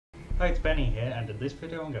Hi, it's Benny here, and in this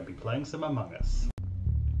video I'm going to be playing some Among Us.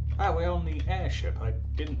 Ah, we're on the airship. I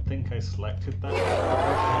didn't think I selected that.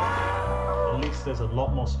 Okay. At least there's a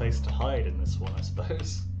lot more space to hide in this one, I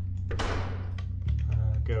suppose.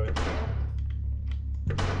 Go in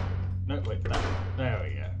here. No, wait, that. There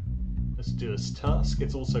we go. Let's do this task.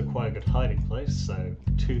 It's also quite a good hiding place, so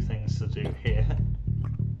two things to do here.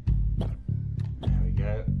 There we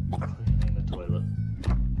go. Cleaning the toilet.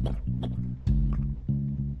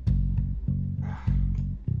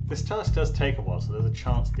 This task does take a while, so there's a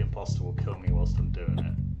chance the imposter will kill me whilst I'm doing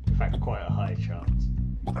it. In fact, quite a high chance.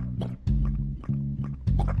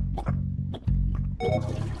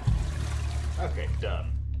 Okay,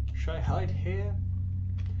 done. Should I hide here?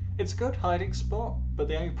 It's a good hiding spot, but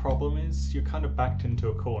the only problem is you're kind of backed into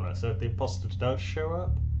a corner, so if the imposter does show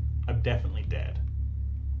up, I'm definitely dead.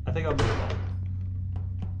 I think I'll move on.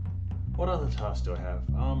 What other tasks do I have?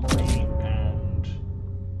 Armory and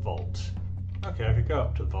Vault. Okay, I could go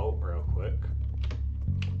up to Vault real quick.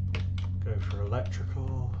 Go for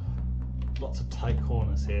electrical. Lots of tight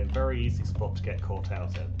corners here. Very easy spot to get caught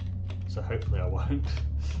out in. So hopefully I won't.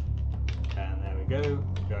 And there we go.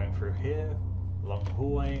 Going through here. Along the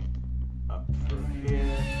hallway. Up through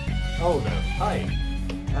here. Oh no. Hi!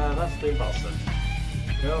 That's the imposter.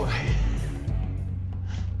 Go away.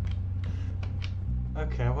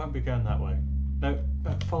 Okay, I won't be going that way. No,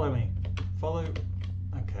 follow me. Follow...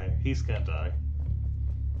 Okay, he's gonna die.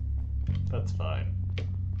 That's fine.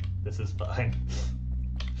 This is fine.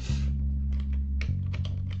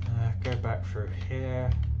 Go back through here.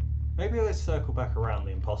 Maybe I circle back around.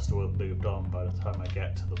 The imposter will have moved on by the time I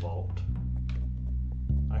get to the vault.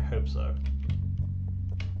 I hope so.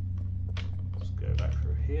 Let's go back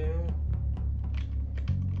through here.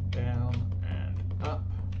 Down and up.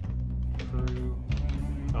 Through.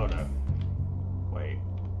 Oh no. Wait.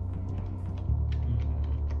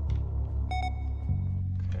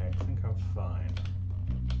 Fine.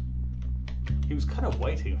 He was kind of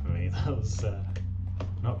waiting for me. That was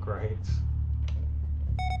not great.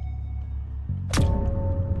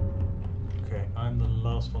 Okay, I'm the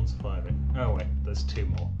last one surviving. Oh wait, there's two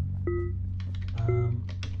more.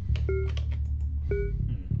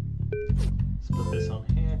 Split this on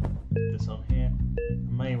here, this on here. I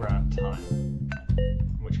may run out of time,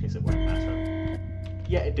 in which case it won't matter.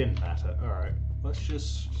 Yeah, it didn't matter. Alright, let's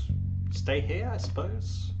just stay here, I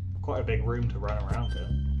suppose. Quite a big room to run around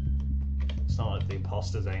in. It's not like the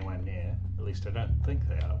imposter's anywhere near. At least I don't think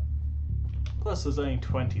they are. Plus there's only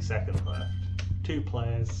 20 seconds left. 2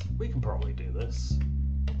 players. We can probably do this.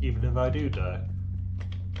 Even if I do die.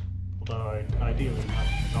 Although I ideally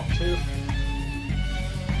not to.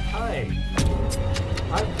 Hi!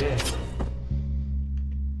 I'm dead.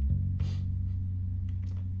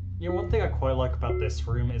 Yeah, one thing I quite like about this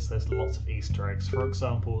room is there's lots of Easter eggs. For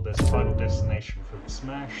example, there's Final Destination from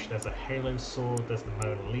Smash, there's a Halo sword, there's the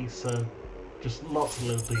Mona Lisa. Just lots of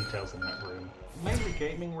little details in that room. Mainly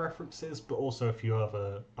gaming references, but also a few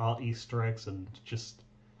other art Easter eggs and just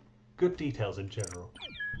good details in general.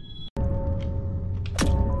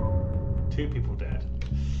 2 people dead.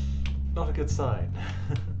 Not a good sign.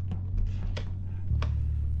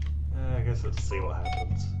 I guess let's see what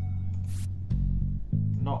happens.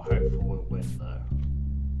 Not hopeful we'll win though.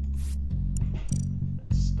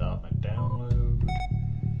 Let's start my download.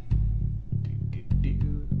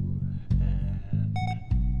 And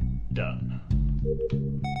done.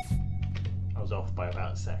 I was off by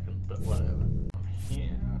about a second, but whatever.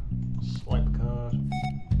 Here, swipe card.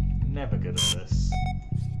 Never good at this.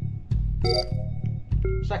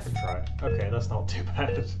 Second try. Okay, that's not too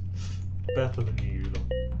bad. Better than usual.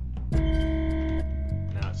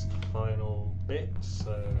 Now it's the final bit,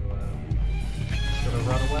 so just gonna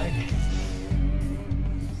run away.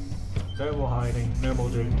 No more hiding, no more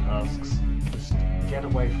doing tasks. Just get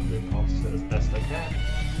away from the imposter as best I can.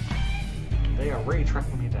 They are really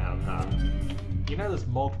tracking me down, huh? You know there's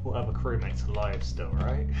multiple other crewmates alive still,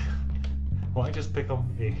 right? Why just pick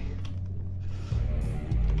on me?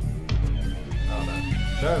 Oh no.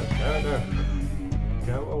 No, no, no.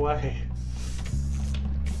 Go away.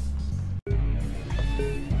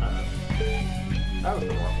 That was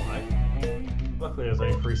the wrong way. Luckily there's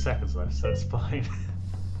only 3 seconds left, so it's fine.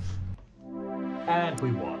 And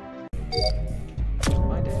we won.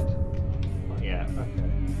 Am I dead? Oh, yeah, okay.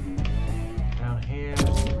 Down here,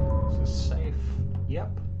 is this safe?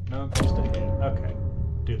 Yep, no imposter here. Okay,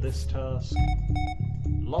 do this task.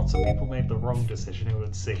 Lots of people made the wrong decision, it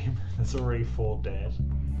would seem. There's already 4 dead.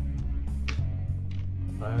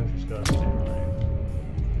 I've just got to stay alive.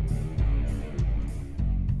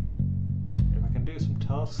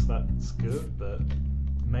 Tasks, that's good, but the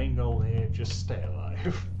main goal here, just stay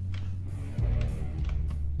alive.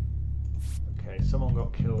 someone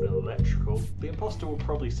got killed in electrical. The imposter will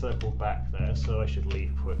probably circle back there, so I should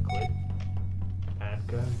leave quickly. And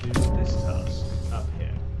go do this task up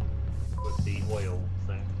here. With the oil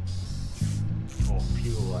thing. Or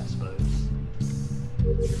fuel, I suppose.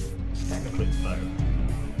 Technically it's both.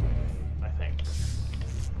 I think.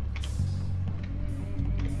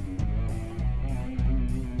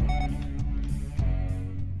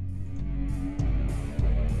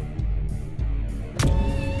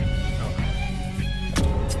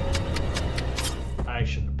 I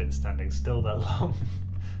shouldn't have been standing still that long.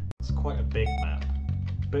 It's quite a big map,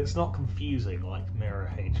 but it's not confusing like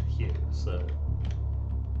Mirror HQ, so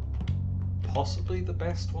possibly the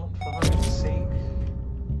best one for hide and seek.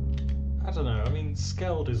 I don't know, I mean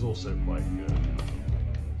Skeld is also quite good,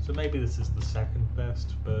 so maybe this is the second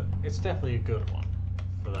best, but it's definitely a good one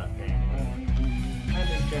for that game. And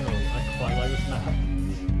in general, I quite like this map.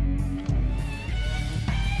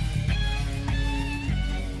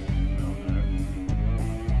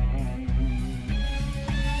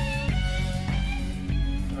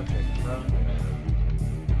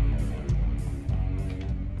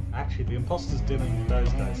 Actually, the imposter's dimming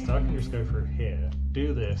those guys, so I can just go through here,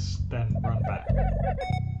 do this, then run back.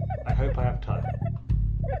 I hope I have time.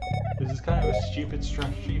 This is kind of a stupid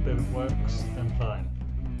strategy, but if it works, then fine.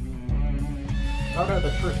 Oh no,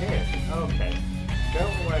 they're through here. Okay. Go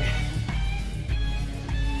away.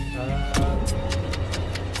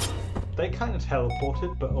 They kind of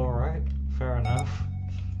teleported, but alright. Fair enough.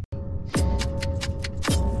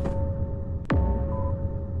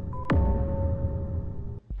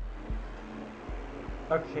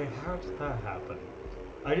 Okay, how did that happen?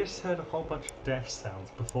 I just heard a whole bunch of death sounds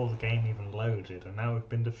before the game even loaded, and now we've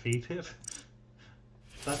been defeated?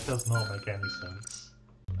 That does not make any sense.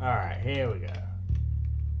 Alright, here we go.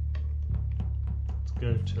 Let's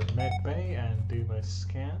go to medbay and do my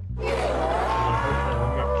scan. I hope I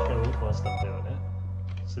won't get killed whilst I'm doing it,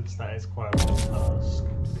 since that is quite a big task.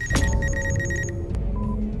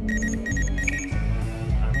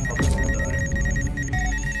 I'm probably gonna die.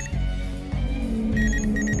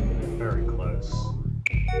 Very close.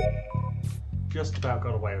 Just about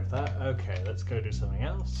got away with that. Okay, let's go do something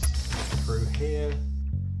else. Through here.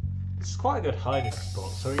 It's quite a good hiding spot,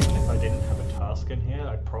 so even if I didn't have a task in here,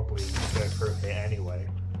 I'd probably go through here anyway.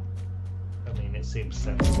 I mean, it seems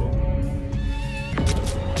sensible.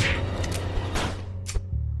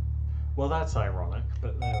 Well, that's ironic,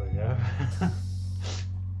 but there we go.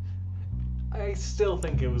 I still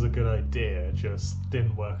think it was a good idea, it just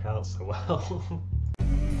didn't work out so well.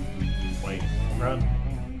 Wait, run.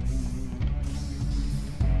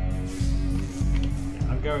 Yeah,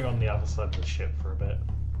 I'm going on the other side of the ship for a bit.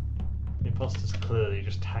 The imposter's clearly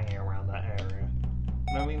just hanging around that area.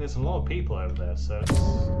 And I mean, there's a lot of people over there, so it's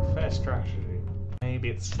a fair strategy. Maybe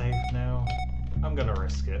it's safe now. I'm gonna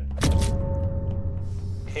risk it.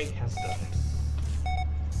 Cake has died.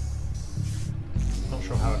 Not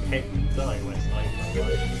sure how a cake can die when it's not even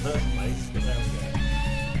alive in the first place, but there we go.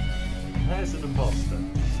 There's an imposter.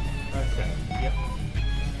 Okay, yep.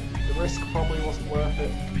 The risk probably wasn't worth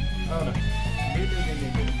it. Oh no.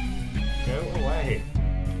 Go away.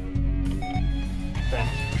 Then.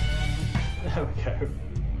 There we go.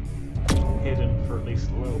 Hidden for at least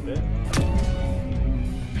a little bit.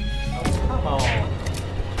 Oh, come on!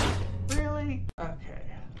 Really? Okay,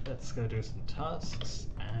 let's go do some tasks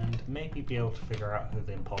and maybe be able to figure out who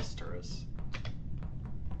the imposter is.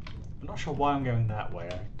 I'm not sure why I'm going that way.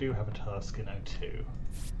 I do have a task in O2.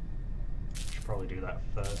 Should probably do that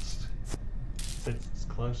first, since it's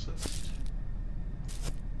closest.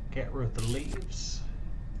 Get rid of the leaves.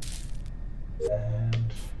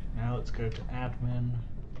 And now let's go to admin.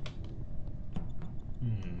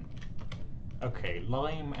 Okay,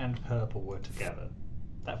 lime and purple were together.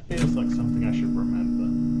 That feels like something I should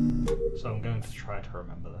remember. So I'm going to try to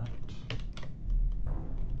remember that.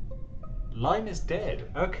 Lime is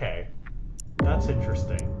dead. Okay. That's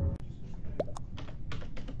interesting.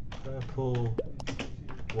 Purple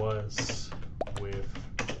was with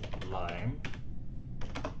lime.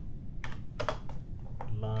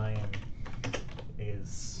 Lime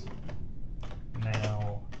is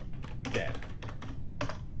now dead.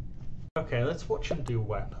 Okay, let's watch him do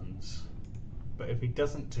weapons. But if he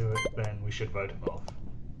doesn't do it, then we should vote him off.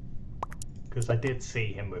 Because I did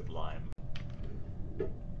see him with lime.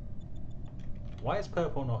 Why is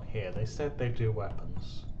purple not here? They said they do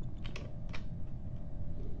weapons.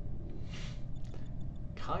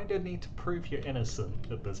 Kinda need to prove you're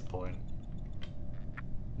innocent at this point.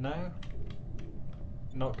 No?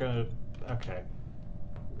 Not gonna... okay.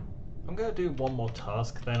 I'm gonna do one more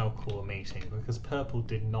task, then I'll call a meeting, because purple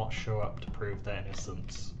did not show up to prove their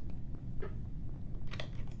innocence.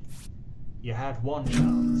 You had one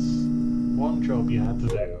chance. One job you had to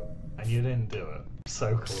do, and you didn't do it.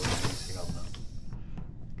 So coordinating on them.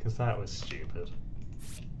 Because that was stupid.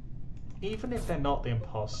 Even if they're not the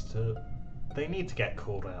imposter, they need to get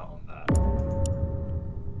called out on that.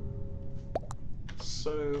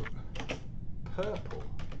 So, purple.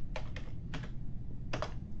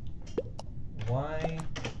 Why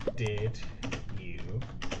did you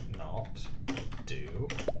not do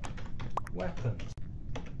weapons?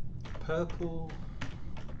 Purple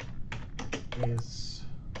is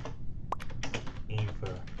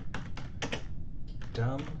either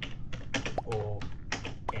dumb or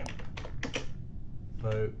imp.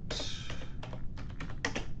 Vote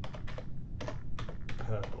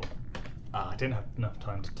purple. Ah, I didn't have enough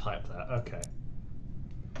time to type that. Okay.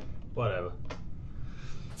 Whatever.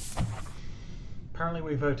 Apparently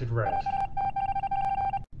we voted red.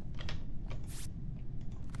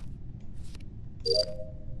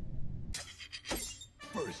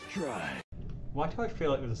 First try. Why do I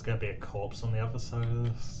feel like there's going to be a corpse on the other side of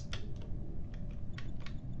this?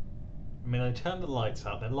 I mean, they turned the lights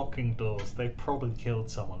out, they're locking doors, they probably killed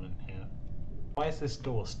someone in here. Why is this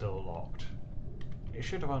door still locked? It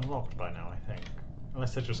should have unlocked by now, I think.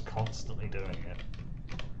 Unless they're just constantly doing it.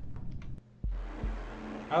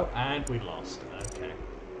 Oh, and we lost. Okay.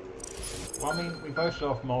 Well, I mean, we voted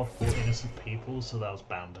off multiple innocent people, so that was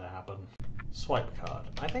bound to happen. Swipe card.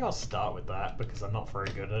 I think I'll start with that because I'm not very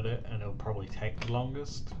good at it and it'll probably take the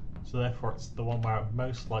longest. So therefore it's the one where I'm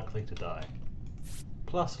most likely to die.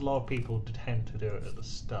 Plus a lot of people tend to do it at the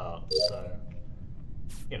start, so...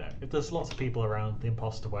 You know, if there's lots of people around, the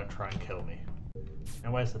imposter won't try and kill me.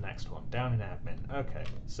 And where's the next one? Down in admin. Okay,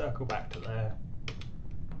 circle back to there.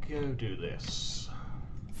 Go do this.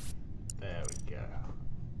 There we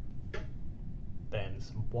go. Then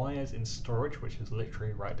some wires in storage, which is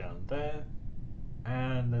literally right down there.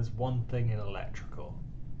 And there's one thing in electrical.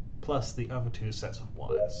 Plus the other two sets of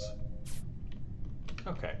wires.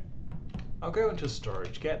 Okay. I'll go into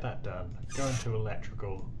storage, get that done, go into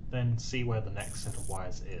electrical, then see where the next set of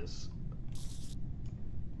wires is.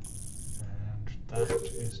 And that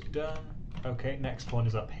is done. Okay, next one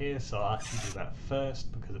is up here, so I'll actually do that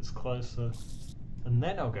first because it's closer. And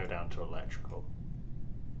then I'll go down to electrical.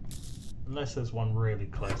 Unless there's one really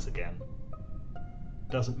close again.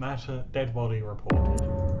 Doesn't matter, dead body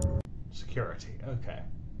reported. Security, okay.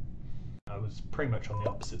 I was pretty much on the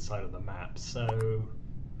opposite side of the map, so...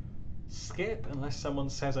 Skip, unless someone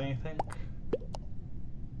says anything.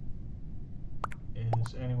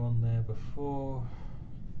 Is anyone there before?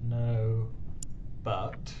 No.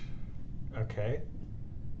 But... Okay.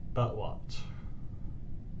 But what?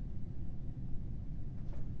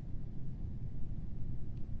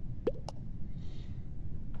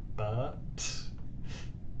 But...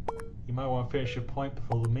 You might want to finish your point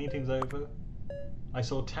before the meeting's over. I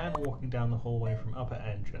saw Tan walking down the hallway from upper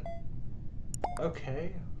engine.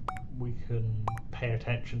 Okay. We can pay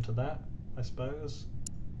attention to that, I suppose.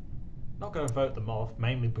 Not going to vote them off,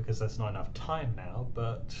 mainly because there's not enough time now,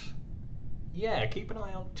 but yeah, keep an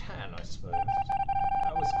eye on Tan, I suppose.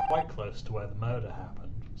 That was quite close to where the murder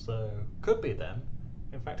happened, so could be them.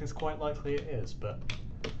 In fact, it's quite likely it is, but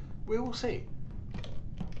we will see.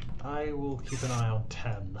 I will keep an eye on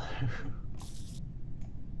Tan, though.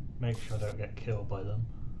 Make sure I don't get killed by them.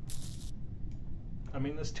 I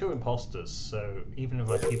mean, there's two imposters, so even if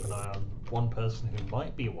I keep an eye on one person who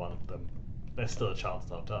might be one of them, there's still a chance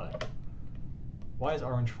they'll die. Why is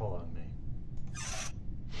Orange following me?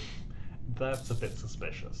 That's a bit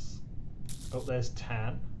suspicious. Oh, there's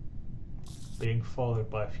Tan, being followed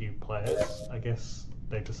by a few players. I guess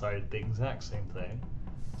they decided the exact same thing.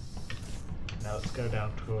 Now let's go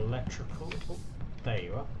down to electrical. Oh, there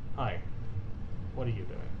you are. Hi. What are you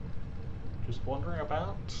doing? Just wandering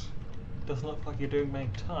about? Doesn't look like you're doing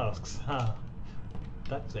main tasks, huh?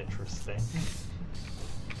 That's interesting.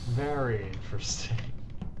 Very interesting.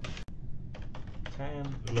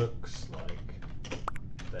 Tan looks like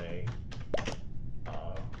they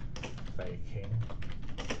are faking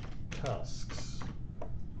tasks.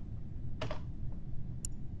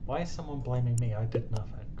 Why is someone blaming me? I did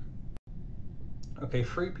nothing. Okay,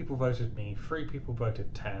 3 people voted me, 3 people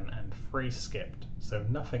voted Tan, and 3 skipped, so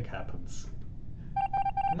nothing happens.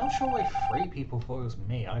 I'm not sure why 3 people thought it was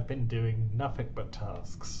me. I've been doing nothing but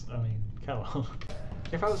tasks. I mean, come on.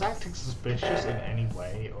 If I was acting suspicious in any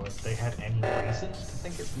way, or if they had any reason to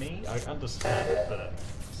think it's me, I'd understand, but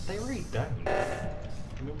they really don't.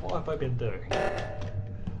 I mean, what have I been doing?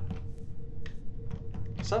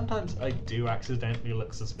 Sometimes I do accidentally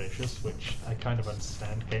look suspicious, which I kind of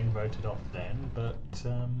understand getting voted off then, but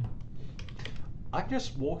I'm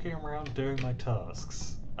just walking around doing my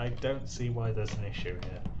tasks. I don't see why there's an issue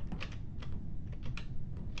here.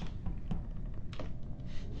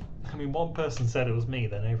 I mean, one person said it was me,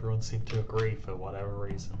 then everyone seemed to agree for whatever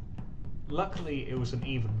reason. Luckily, it was an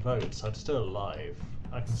even vote, so I'm still alive.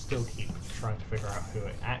 I can still keep trying to figure out who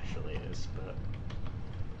it actually is, but...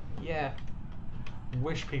 yeah.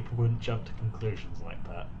 Wish people wouldn't jump to conclusions like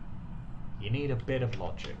that. You need a bit of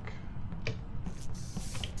logic.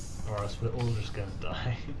 Or else we're all just gonna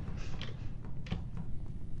die.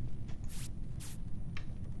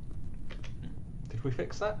 Did we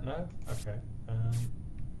fix that? No? Okay.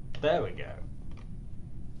 There we go.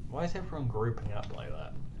 Why is everyone grouping up like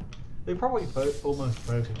that? They probably almost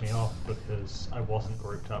voted me off because I wasn't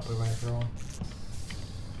grouped up with everyone.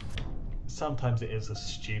 Sometimes it is as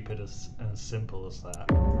stupid and as simple as that.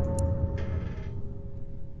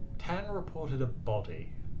 Tan reported a body.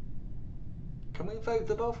 Can we vote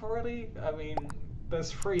them off already? I mean,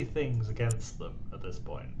 there's 3 things against them at this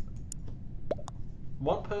point.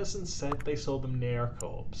 One person said they saw them near a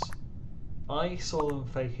corpse. I saw them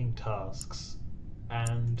faking tasks,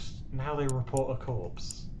 and now they report a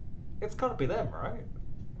corpse. It's gotta be them, right?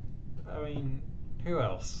 I mean, who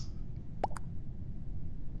else?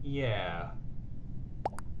 Yeah.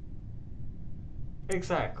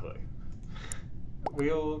 Exactly.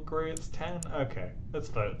 We all agree it's 10? Okay, let's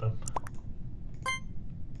vote them.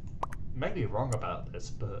 May be wrong about this,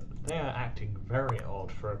 but they are acting very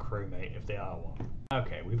odd for a crewmate if they are one.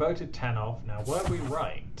 Okay, we voted 10 off. Now, were we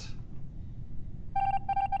right?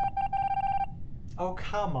 Oh,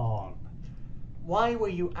 come on. Why were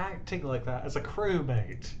you acting like that as a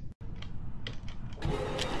crewmate?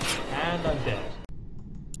 And I'm dead.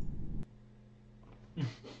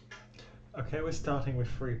 Okay, we're starting with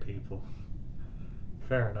 3 people.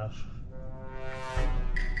 Fair enough.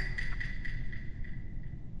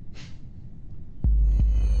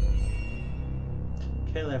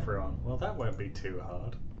 Kill everyone. Well, that won't be too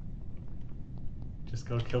hard. Just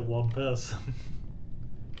gotta kill one person.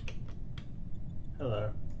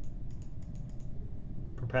 Hello.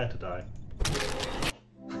 Prepare to die.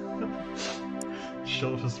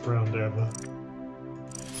 Shortest round ever.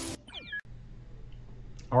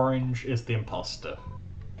 Orange is the imposter.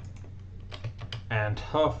 And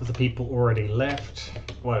half of the people already left.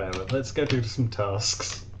 Whatever, let's go do some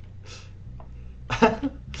tasks.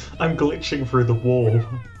 I'm glitching through the wall.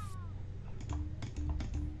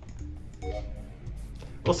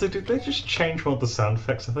 Also, did they just change one of the sound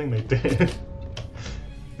effects? I think they did.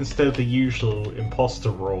 Instead of the usual imposter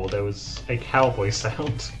roar, there was a cowboy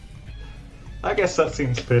sound. I guess that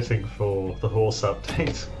seems fitting for the horse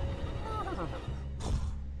update.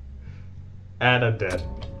 And I'm dead.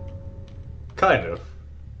 Kind of.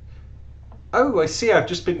 Oh, I see, I've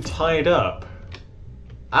just been tied up.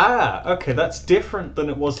 Ah, okay, that's different than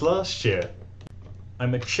it was last year.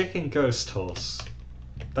 I'm a chicken ghost horse.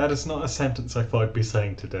 That is not a sentence I thought I'd be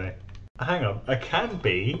saying today. Hang on, I can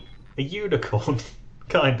be a unicorn.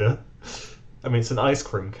 Kinda. I mean, it's an ice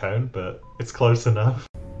cream cone, but it's close enough.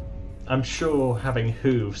 I'm sure having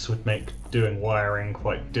hooves would make doing wiring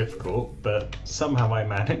quite difficult, but somehow I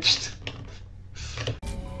managed.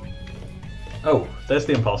 Oh, there's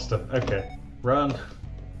the imposter. Okay, run.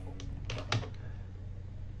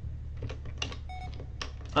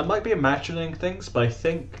 I might be imagining things, but I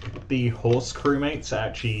think the horse crewmates are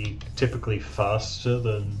actually typically faster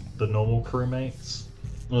than the normal crewmates,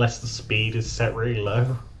 unless the speed is set really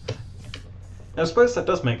low. I suppose that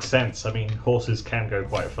does make sense. I mean, horses can go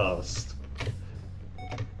quite fast.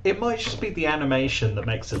 It might just be the animation that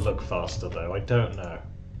makes it look faster, though. I don't know.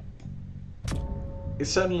 It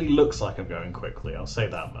certainly looks like I'm going quickly, I'll say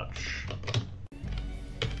that much.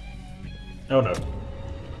 Oh no.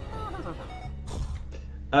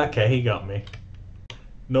 Okay, he got me.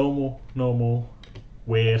 Normal, normal,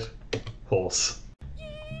 weird, horse.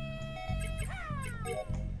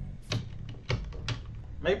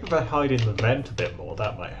 Maybe if I hide in the vent a bit more,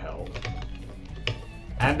 that might help.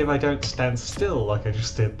 And if I don't stand still like I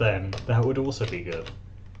just did then, that would also be good.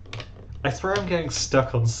 I swear I'm getting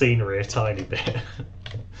stuck on scenery a tiny bit.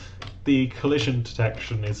 The collision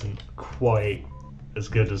detection isn't quite as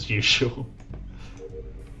good as usual.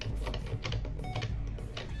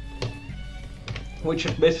 Which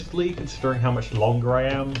admittedly, considering how much longer I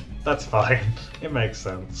am, that's fine. It makes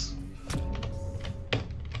sense.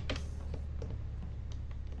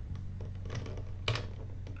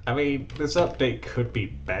 I mean, this update could be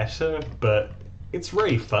better, but it's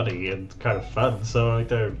really funny and kind of fun, so I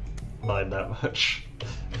don't mind that much.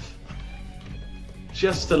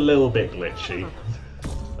 Just a little bit glitchy.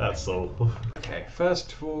 That's all. Okay,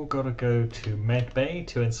 first of all, gotta go to medbay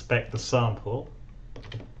to inspect the sample.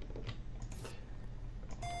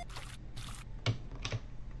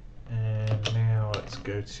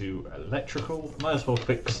 go to electrical. Might as well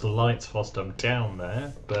fix the lights whilst I'm down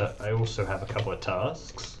there, but I also have a couple of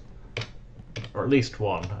tasks. Or at least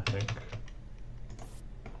one, I think.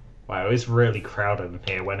 Wow, it's really crowded in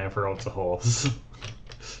here when everyone's a horse.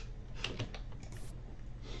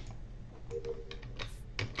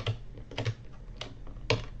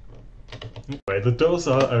 Anyway, the doors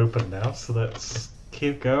are open now, so let's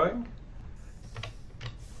keep going.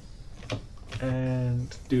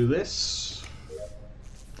 And do this.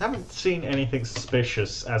 Haven't seen anything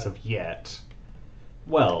suspicious as of yet.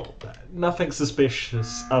 Well, nothing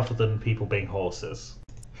suspicious other than people being horses.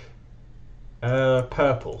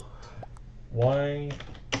 Purple. Why?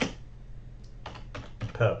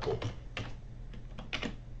 Purple.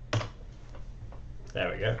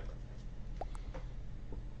 There we go.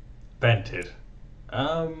 Vented.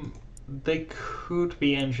 They could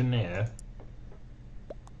be engineer.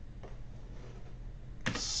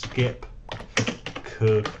 Skip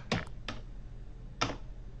could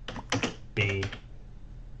be.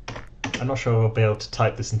 I'm not sure I'll be able to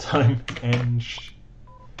type this in time.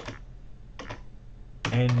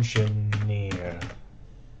 Engineer.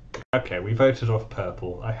 Okay, we voted off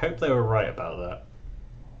purple. I hope they were right about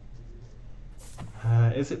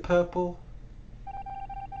that. Is it purple?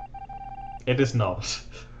 It is not.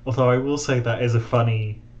 Although I will say that is a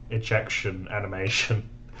funny ejection animation.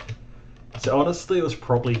 So honestly, it was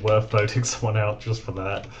probably worth voting someone out just for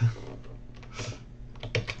that.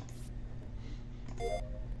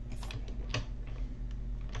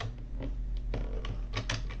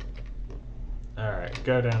 Alright,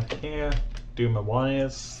 go down here, do my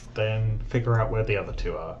wires, then figure out where the other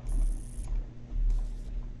two are.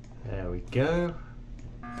 There we go.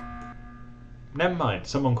 Never mind,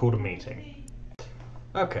 someone called a meeting.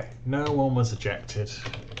 Okay, no one was ejected.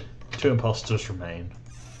 2 imposters remain.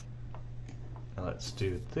 Now let's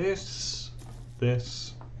do this,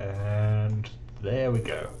 this, and there we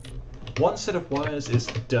go. 1 set of wires is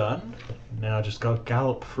done. Now just gotta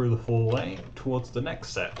gallop through the hallway towards the next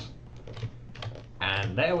set.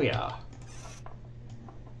 And there we are.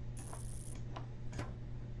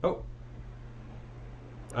 Oh.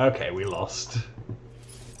 Okay, we lost.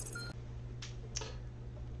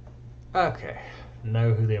 Okay,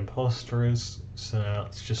 know who the imposter is, so now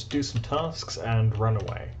let's just do some tasks and run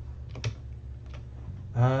away.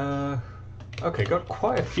 Okay, got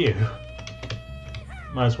quite a few.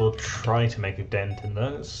 Might as well try to make a dent in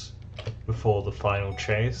those before the final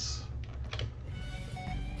chase.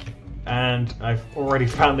 And I've already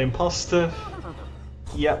found the imposter.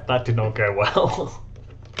 Yep, that did not go well.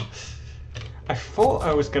 I thought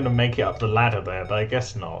I was going to make it up the ladder there, but I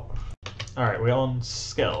guess not. Alright, we're on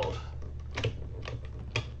Skeld.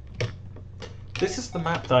 This is the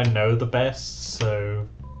map that I know the best, so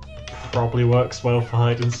probably works well for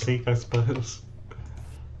hide and seek, I suppose.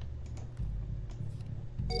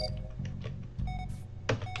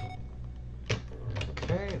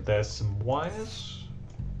 Okay, there's some wires.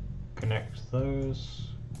 Connect those.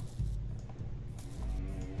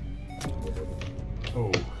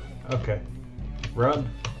 Oh, okay. Run.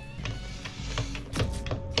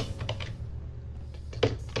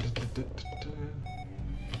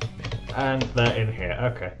 And they're in here.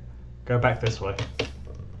 Okay. Go back this way.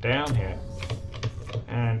 Down here.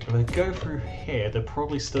 And if they go through here, they're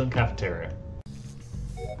probably still in cafeteria.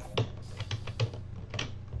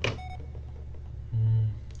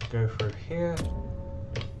 Go through here.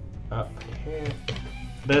 Up here.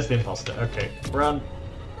 There's the imposter. Okay. Run.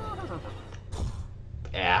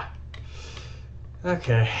 Yeah.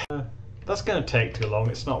 Okay. That's gonna take too long.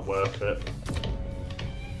 It's not worth it.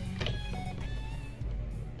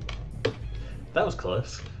 That was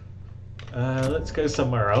close. Let's go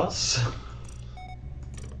somewhere else.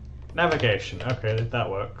 Navigation. Okay, that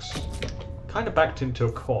works. Kind of backed into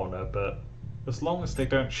a corner, but as long as they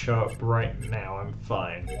don't show up right now, I'm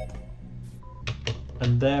fine.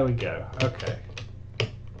 And there we go. Okay.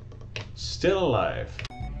 Still alive.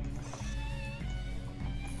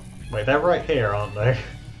 Wait, they're right here, aren't they?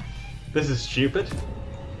 This is stupid.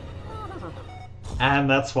 And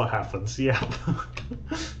that's what happens, yep.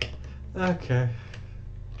 Okay.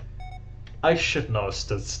 I should not have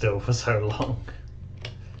stood still for so long.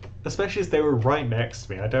 Especially as they were right next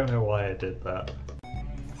to me. I don't know why I did that.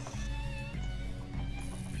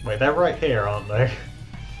 Wait, they're right here, aren't they?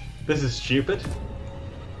 This is stupid.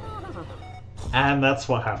 And that's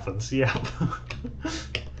what happens, yep.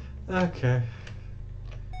 Okay.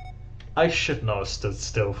 I should not have stood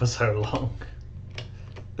still for so long.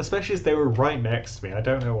 Especially as they were right next to me. I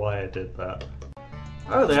don't know why I did that.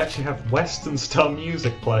 Oh, they actually have Western style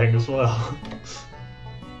music playing as well.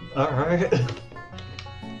 Alright.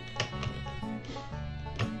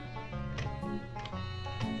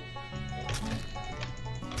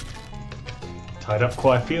 tied up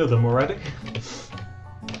quite a few of them already. Let's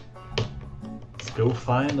go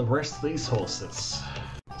find the rest of these horses.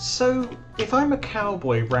 So, if I'm a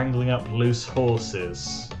cowboy wrangling up loose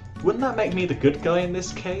horses, wouldn't that make me the good guy in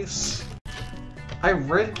this case? I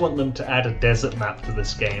really want them to add a desert map to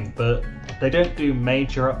this game, but they don't do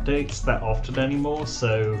major updates that often anymore,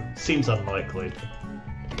 so seems unlikely.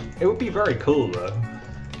 It would be very cool though,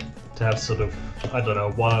 to have sort of, I don't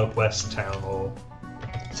know, Wild West town or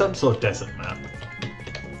some sort of desert map.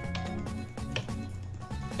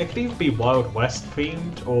 It could either be Wild West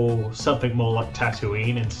themed or something more like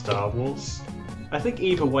Tatooine in Star Wars. I think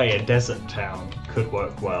either way a desert town could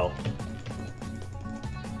work well.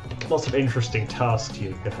 Lots of interesting tasks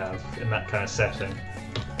you could have in that kind of setting.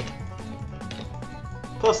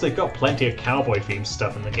 Plus they've got plenty of cowboy themed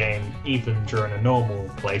stuff in the game even during a normal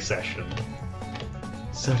play session.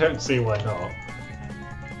 So I don't see why not.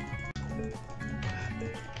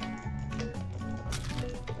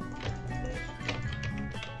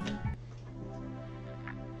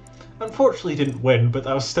 Unfortunately didn't win, but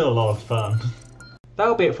that was still a lot of fun.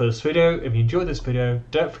 That'll be it for this video. If you enjoyed this video,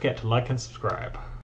 don't forget to like and subscribe.